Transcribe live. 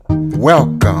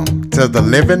Welcome to the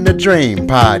Living the Dream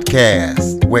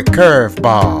podcast with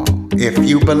Curveball. If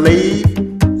you believe,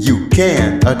 you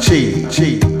can achieve.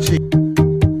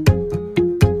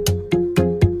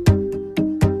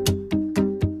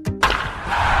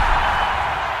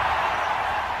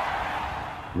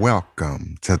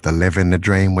 Welcome to the Living the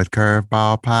Dream with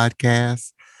Curveball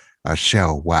podcast, a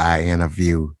show where I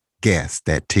interview guests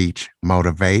that teach,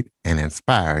 motivate, and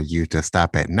inspire you to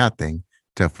stop at nothing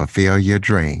to fulfill your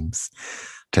dreams.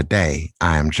 Today,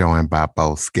 I am joined by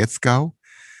Bo Skitsko.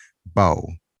 Bo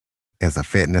is a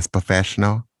fitness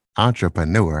professional,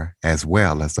 entrepreneur, as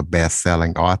well as a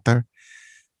best-selling author.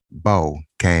 Bo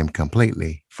came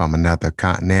completely from another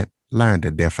continent, learned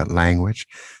a different language,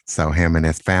 so him and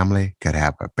his family could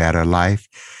have a better life,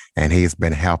 and he's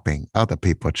been helping other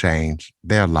people change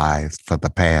their lives for the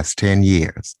past 10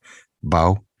 years.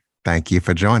 Bo, thank you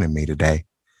for joining me today.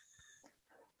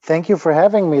 Thank you for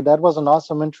having me. That was an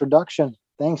awesome introduction.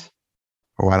 Thanks.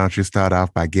 Why don't you start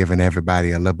off by giving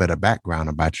everybody a little bit of background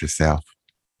about yourself?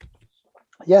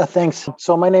 Yeah, thanks.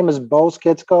 So my name is Bo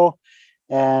Skitsko,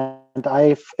 and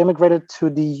I've immigrated to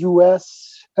the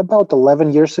US about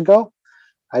 11 years ago.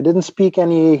 I didn't speak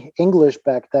any English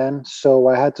back then, so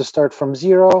I had to start from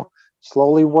zero,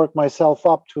 slowly work myself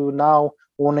up to now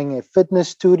owning a fitness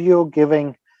studio,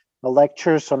 giving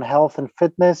lectures on health and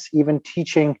fitness, even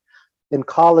teaching in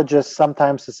colleges,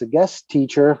 sometimes as a guest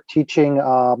teacher, teaching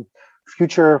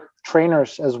future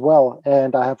trainers as well.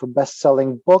 And I have a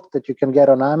best-selling book that you can get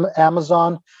on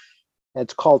Amazon.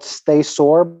 It's called Stay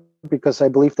Sore, because I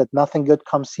believe that nothing good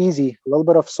comes easy. A little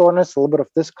bit of soreness, a little bit of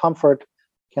discomfort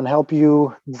can help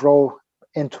you grow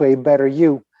into a better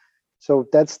you. So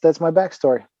that's my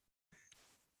backstory.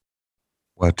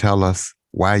 Well, tell us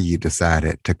why you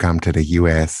decided to come to the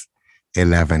U.S.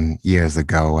 11 years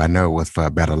ago. I know it was for a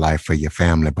better life for your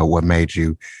family, but what made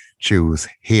you choose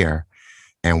here,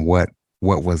 and what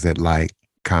was it like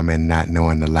coming, not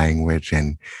knowing the language,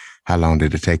 and how long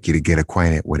did it take you to get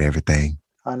acquainted with everything?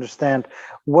 I understand.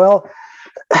 Well,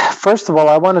 first of all,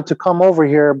 I wanted to come over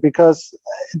here because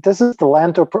this is the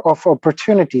land of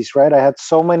opportunities, right? I had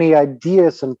so many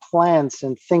ideas and plans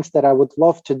and things that I would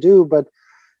love to do, but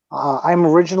I'm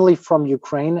originally from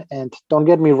Ukraine, and don't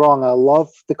get me wrong, I love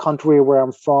the country where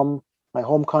I'm from, my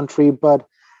home country, but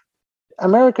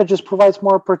America just provides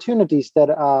more opportunities that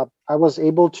I was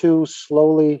able to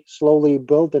slowly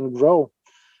build and grow.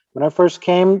 When I first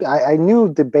came, I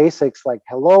knew the basics like,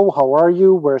 hello, how are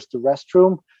you? Where's the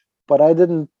restroom? But I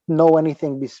didn't know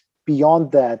anything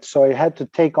beyond that. So I had to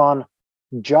take on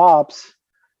jobs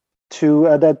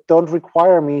that don't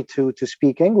require me to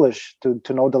speak English,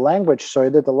 to know the language. So I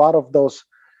did a lot of those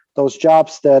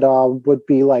jobs that would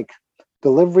be like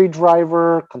delivery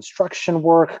driver, construction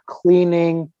work,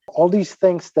 cleaning, all these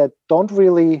things that don't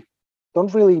really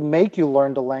make you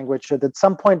learn the language. And at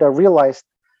some point, I realized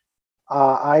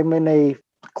I'm in a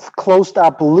closed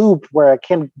up loop where I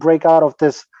can't break out of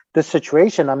this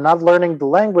situation. I'm not learning the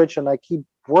language, and I keep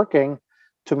working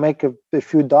to make a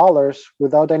few dollars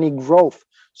without any growth.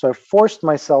 So I forced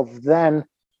myself then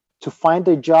to find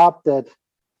a job that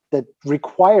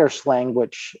requires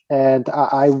language, and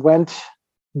I went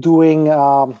doing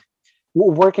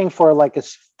working for like a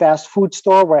fast food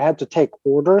store where I had to take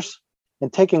orders,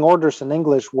 and taking orders in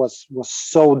English was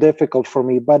so difficult for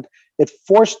me, but it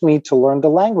forced me to learn the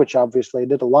language. Obviously, I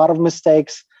did a lot of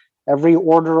mistakes. Every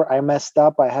order I messed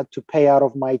up, I had to pay out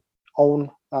of my own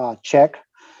check.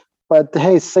 But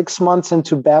hey, 6 months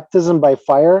into baptism by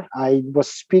fire, I was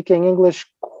speaking English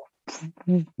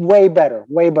way better.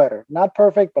 Not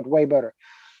perfect, but way better.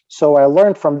 So I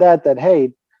learned from that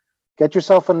hey, get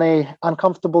yourself in a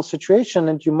uncomfortable situation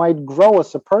and you might grow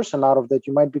as a person out of that.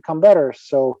 You might become better.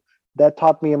 So that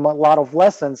taught me a lot of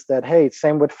lessons that, hey,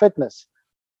 same with fitness.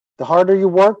 The harder you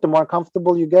work, the more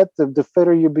comfortable you get, the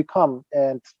fitter you become.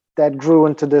 And that grew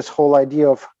into this whole idea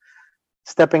of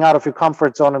stepping out of your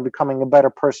comfort zone and becoming a better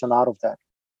person out of that.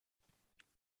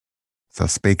 So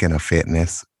speaking of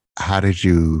fitness, how did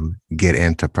you get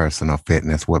into personal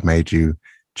fitness? What made you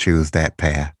choose that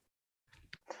path?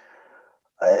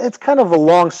 It's kind of a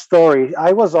long story.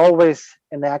 I was always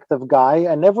an active guy.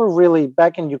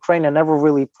 Back in Ukraine, I never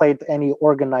really played any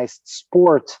organized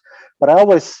sport, but I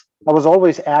was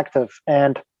always active.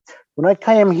 And when I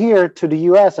came here to the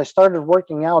US, I started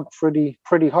working out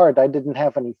pretty hard. I didn't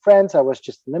have any friends. I was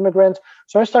just an immigrant.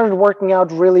 So I started working out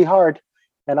really hard,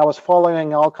 and I was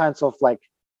following all kinds of like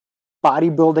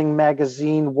bodybuilding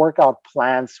magazine workout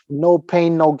plans, no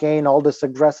pain, no gain, all this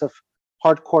aggressive,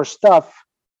 hardcore stuff.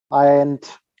 And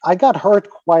I got hurt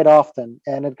quite often,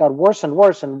 and it got worse and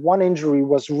worse. And one injury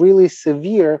was really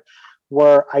severe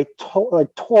where I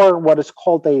tore what is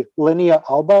called a linea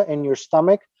alba in your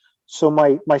stomach. So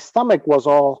my stomach was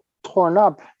all torn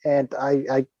up, and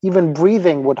I even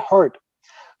breathing would hurt.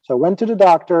 So I went to the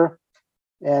doctor,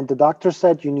 and the doctor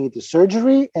said, you need the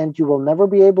surgery and you will never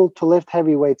be able to lift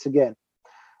heavy weights again.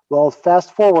 Well,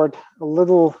 fast forward a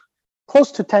little,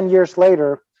 close to 10 years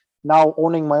later, now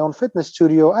owning my own fitness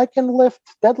studio, I can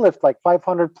deadlift like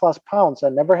 500 plus pounds. I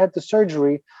never had the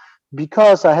surgery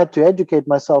because I had to educate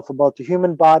myself about the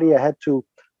human body. I had to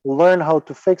learn how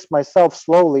to fix myself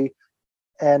slowly.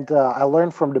 And I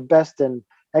learned from the best in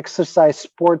exercise,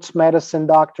 sports medicine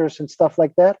doctors, and stuff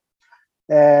like that.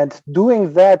 And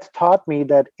doing that taught me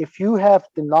that if you have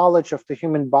the knowledge of the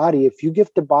human body, if you give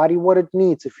the body what it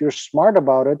needs, if you're smart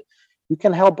about it, you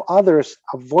can help others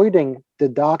avoiding the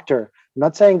doctor. I'm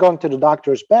not saying going to the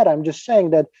doctor is bad. I'm just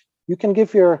saying that you can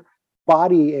give your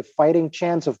body a fighting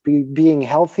chance of being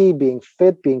healthy, being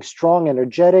fit, being strong,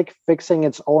 energetic, fixing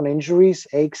its own injuries,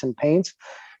 aches, and pains.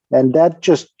 And that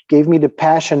just gave me the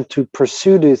passion to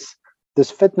pursue this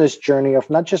fitness journey of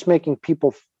not just making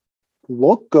people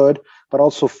look good, but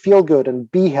also feel good and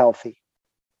be healthy.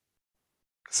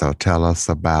 So tell us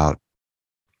about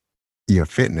your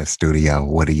fitness studio.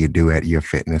 What do you do at your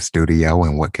fitness studio,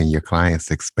 and what can your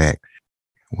clients expect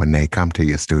when they come to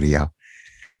your studio?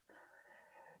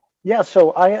 Yeah,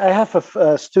 so I have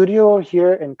a studio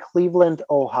here in Cleveland,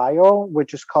 Ohio,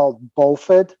 which is called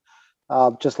BoFit,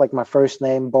 just like my first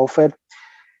name, BoFit.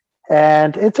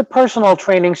 And it's a personal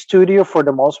training studio for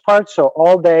the most part. So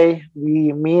all day, me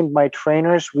and my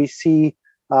trainers, we see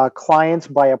clients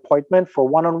by appointment for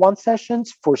one-on-one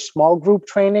sessions, for small group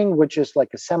training, which is like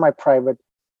a semi-private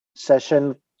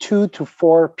session, 2 to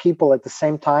 4 people at the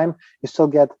same time. You still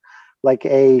get like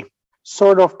a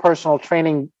sort of personal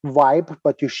training vibe,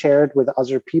 but you share it with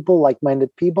other people,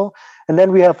 like-minded people. And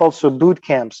then we have also boot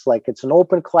camps, like it's an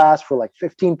open class for like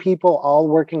 15 people, all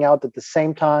working out at the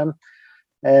same time,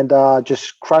 and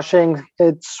just crushing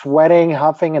it, sweating,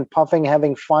 huffing and puffing,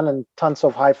 having fun, and tons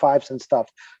of high fives and stuff.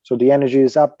 So the energy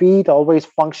is upbeat, always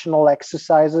functional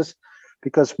exercises,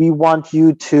 because we want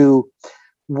you to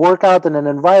work out in an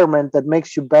environment that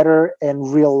makes you better in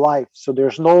real life. So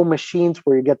there's no machines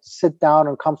where you get to sit down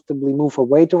and comfortably move a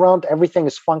weight around. Everything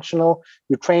is functional.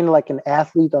 You train like an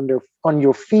athlete on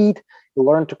your feet. You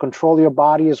learn to control your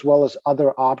body as well as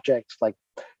other objects like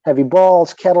heavy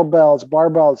balls, kettlebells,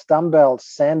 barbells, dumbbells,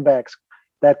 sandbags,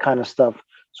 that kind of stuff.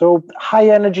 So high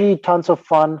energy, tons of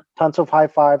fun, tons of high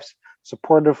fives,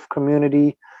 supportive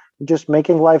community, just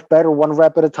making life better one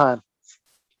rep at a time.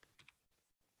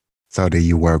 So do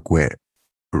you work with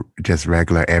just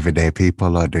regular everyday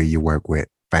people, or do you work with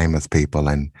famous people?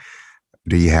 And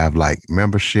do you have like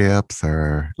memberships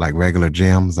or like regular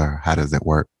gyms, or how does it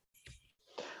work?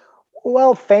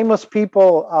 Well, famous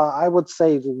people, I would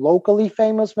say locally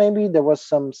famous. Maybe there was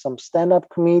some stand-up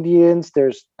comedians.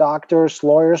 There's doctors,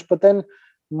 lawyers, but then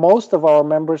most of our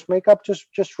members make up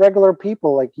just regular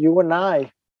people like you and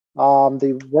I.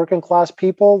 The working class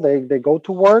people. They go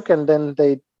to work, and then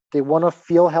they want to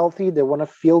feel healthy. They want to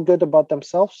feel good about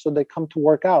themselves, so they come to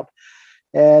work out.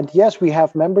 And yes, we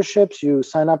have memberships. You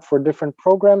sign up for different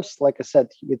programs. Like I said,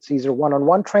 it's either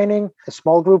one-on-one training, a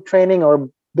small group training, or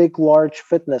big, large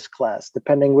fitness class,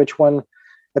 depending which one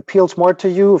appeals more to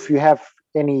you. If you have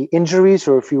any injuries,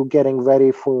 or if you're getting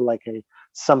ready for like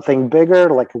something bigger,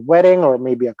 like a wedding or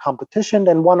maybe a competition,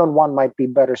 then one-on-one might be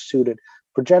better suited.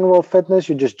 For general fitness,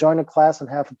 you just join a class and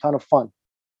have a ton of fun.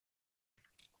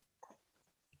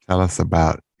 Tell us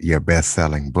about your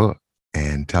best-selling book,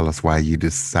 and tell us why you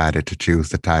decided to choose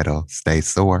the title Stay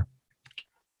Sore.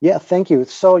 Yeah, thank you.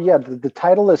 So yeah, the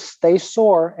title is Stay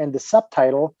Sore, and the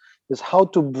subtitle is how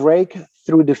to break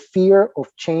through the fear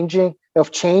of change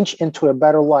into a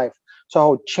better life. So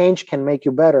how change can make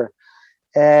you better.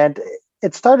 And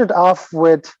it started off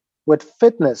with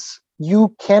fitness.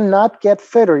 You cannot get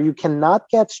fitter, you cannot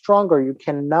get stronger, you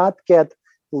cannot get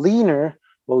leaner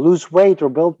or lose weight or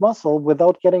build muscle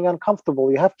without getting uncomfortable.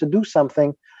 You have to do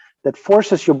something that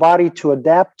forces your body to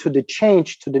adapt to the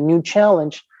change, to the new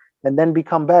challenge, and then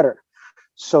become better.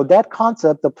 So that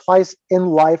concept applies in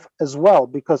life as well,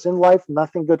 because in life,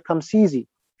 nothing good comes easy.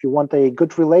 If you want a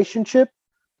good relationship,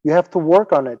 you have to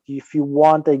work on it. If you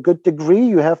want a good degree,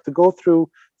 you have to go through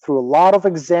a lot of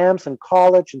exams and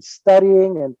college and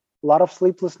studying and a lot of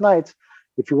sleepless nights.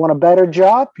 If you want a better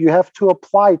job, you have to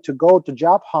apply, to go to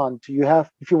job hunt.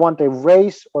 If you want a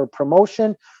raise or a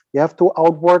promotion, you have to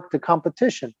outwork the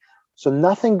competition. So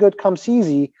nothing good comes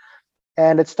easy.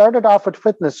 And it started off with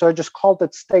fitness. So I just called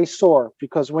it Stay Sore,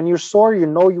 because when you're sore, you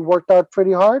know you worked out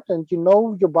pretty hard, and you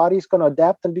know your body's going to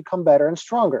adapt and become better and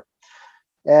stronger.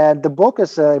 And the book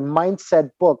is a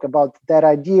mindset book about that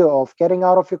idea of getting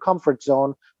out of your comfort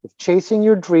zone, of chasing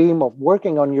your dream, of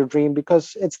working on your dream,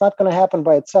 because it's not going to happen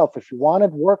by itself. If you want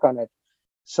it, work on it.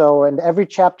 So, and every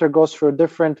chapter goes through a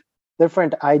different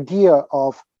idea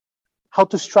of how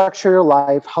to structure your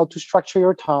life, how to structure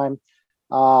your time,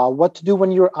 what to do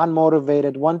when you're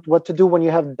unmotivated, what to do when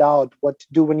you have doubt, what to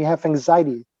do when you have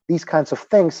anxiety, these kinds of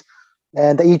things.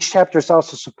 And each chapter is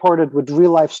also supported with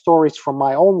real life stories from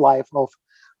my own life of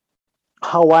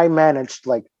how I managed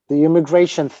like the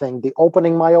immigration thing, the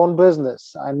opening my own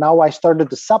business, and now I started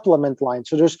the supplement line.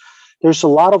 So there's a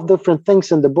lot of different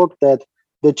things in the book that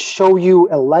show you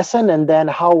a lesson, and then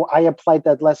how I applied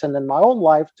that lesson in my own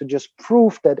life to just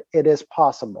prove that it is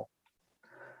possible.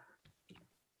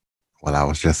 Well, I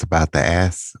was just about to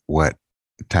ask, what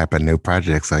type of new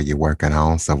projects are you working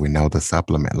on? So we know the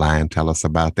supplement line. Tell us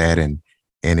about that and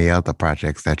any other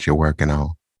projects that you're working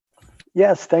on.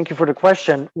 Yes, thank you for the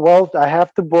question. Well, I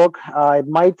have the book. I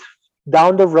might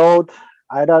down the road.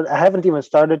 I haven't even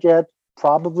started yet.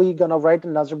 Probably gonna write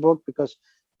another book because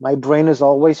my brain is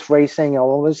always racing.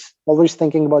 I'm always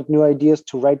thinking about new ideas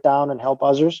to write down and help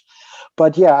others.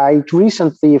 But yeah, I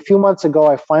recently, a few months ago,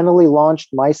 I finally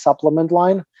launched my supplement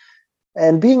line.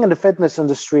 And being in the fitness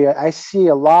industry, I see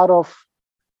a lot of,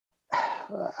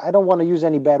 I don't want to use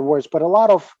any bad words, but a lot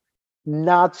of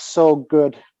not so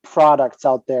good products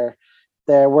out there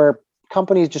where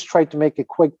companies just try to make a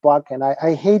quick buck. And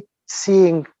I hate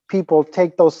seeing people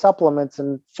take those supplements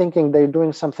and thinking they're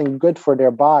doing something good for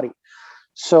their body.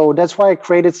 So that's why I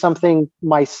created something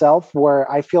myself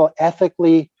where I feel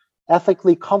ethically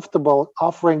comfortable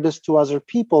offering this to other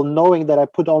people, knowing that I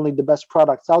put only the best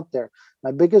products out there.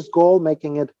 My biggest goal,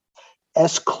 making it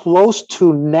as close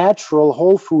to natural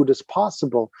whole food as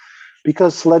possible.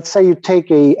 Because let's say you take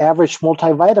a average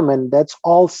multivitamin, that's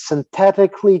all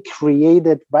synthetically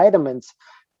created vitamins.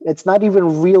 It's not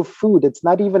even real food. It's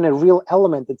not even a real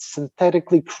element. It's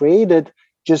synthetically created,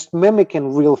 just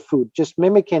mimicking real food, just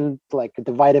mimicking like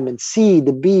the vitamin C,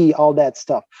 the B, all that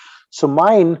stuff. So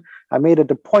mine, I made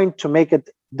it a point to make it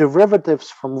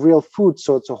derivatives from real food.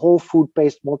 So it's a whole food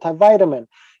based multivitamin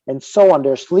and so on.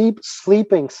 There's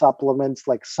sleeping supplements,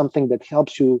 like something that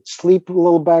helps you sleep a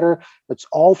little better. It's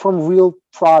all from real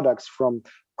products, from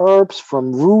herbs,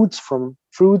 from roots, from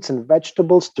fruits and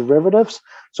vegetables, derivatives.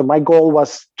 So my goal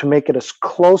was to make it as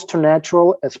close to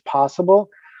natural as possible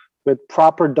with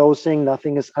proper dosing.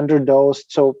 Nothing is underdosed.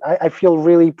 So I feel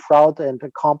really proud and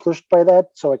accomplished by that.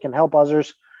 So I can help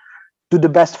others do the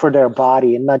best for their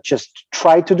body and not just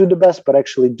try to do the best, but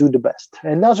actually do the best.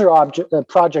 Another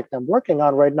project I'm working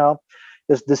on right now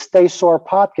is the Stay Sore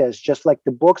podcast. Just like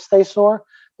the book Stay Sore,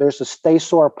 there's a Stay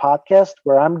Sore podcast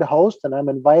where I'm the host and I'm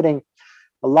inviting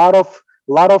a lot of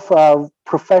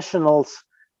professionals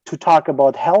to talk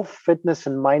about health, fitness,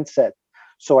 and mindset.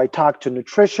 So I talk to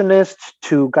nutritionists,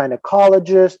 to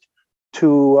gynecologists,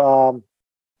 to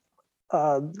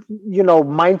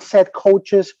mindset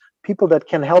coaches, people that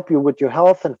can help you with your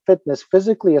health and fitness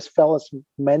physically as well as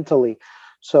mentally.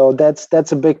 So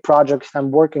that's a big project I'm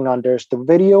working on. There's the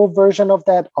video version of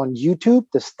that on YouTube,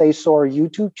 the Stay Sore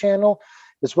YouTube channel,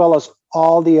 as well as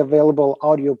all the available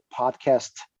audio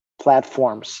podcast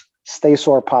platforms, Stay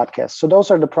Sore podcast. So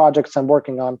those are the projects I'm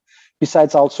working on,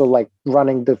 besides also like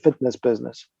running the fitness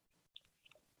business.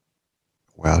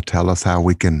 Well, tell us how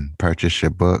we can purchase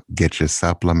your book, get your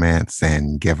supplements,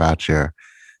 and give out your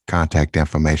contact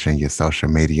information, your social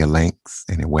media links,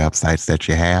 any websites that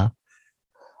you have.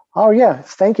 Oh, yeah.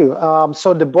 Thank you.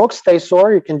 So the book, Stay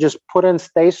Sore, you can just put in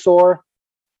Stay Sore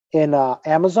in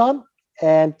Amazon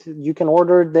and you can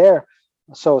order it there.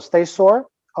 So Stay Sore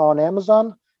on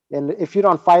Amazon. And if you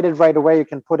don't find it right away, you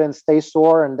can put in Stay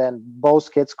Sore and then Bo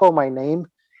Skitsko, my name,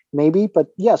 maybe. But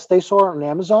yeah, Stay Sore on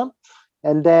Amazon.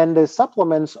 And then the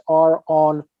supplements are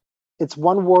on, it's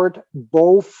one word,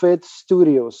 BoFit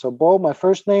Studios. So Bo, my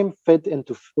first name, fit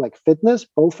into like fitness,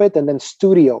 BoFit, and then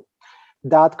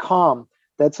studio.com.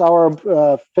 That's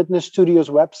our fitness studios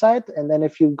website. And then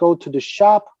if you go to the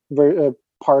shop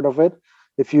part of it,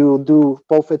 if you do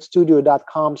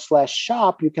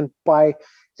bofitstudio.com/shop, you can buy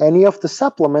any of the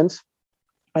supplements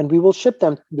and we will ship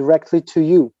them directly to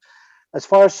you. As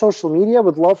far as social media, I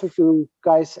would love if you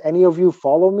guys, any of you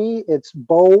follow me. It's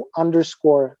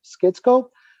Bo_Skitsko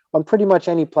on pretty much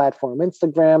any platform,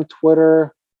 Instagram,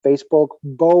 Twitter, Facebook,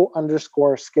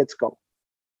 Bo_Skitsko.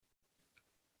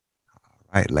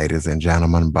 All right, ladies and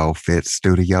gentlemen,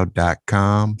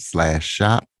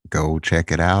 bofitstudio.com/shop. Go check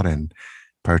it out and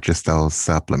purchase those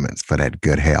supplements for that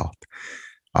good health.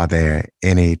 Are there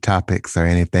any topics or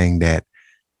anything that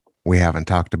we haven't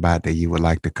talked about that you would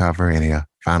like to cover? Any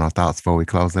final thoughts before we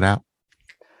close it out?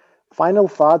 Final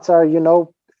thoughts are,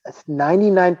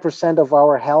 99% of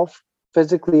our health,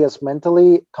 physically as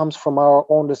mentally, comes from our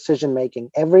own decision making.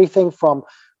 Everything from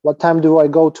what time do I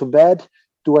go to bed?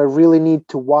 Do I really need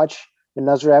to watch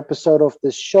another episode of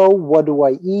this show? What do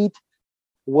I eat?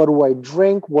 What do I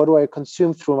drink? What do I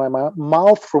consume through my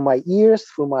mouth, through my ears,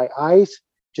 through my eyes?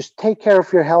 Just take care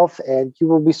of your health, and you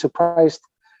will be surprised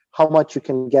how much you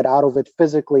can get out of it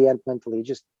physically and mentally.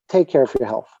 Just take care of your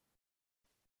health.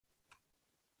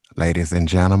 Ladies and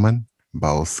gentlemen,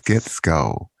 Bo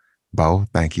Skitsko. Bo,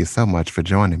 thank you so much for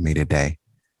joining me today.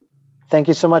 Thank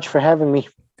you so much for having me.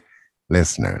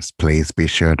 Listeners, please be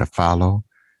sure to follow,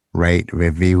 rate,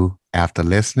 review after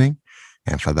listening.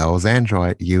 And for those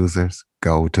Android users,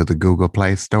 go to the Google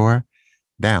Play Store,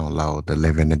 download the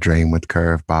Living the Dream with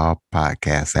Curveball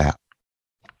podcast app.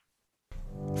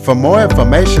 For more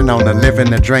information on the Living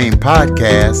the Dream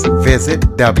podcast, visit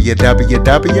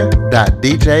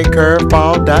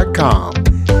www.djcurveball.com.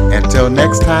 Until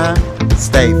next time,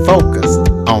 stay focused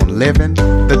on living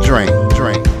the dream.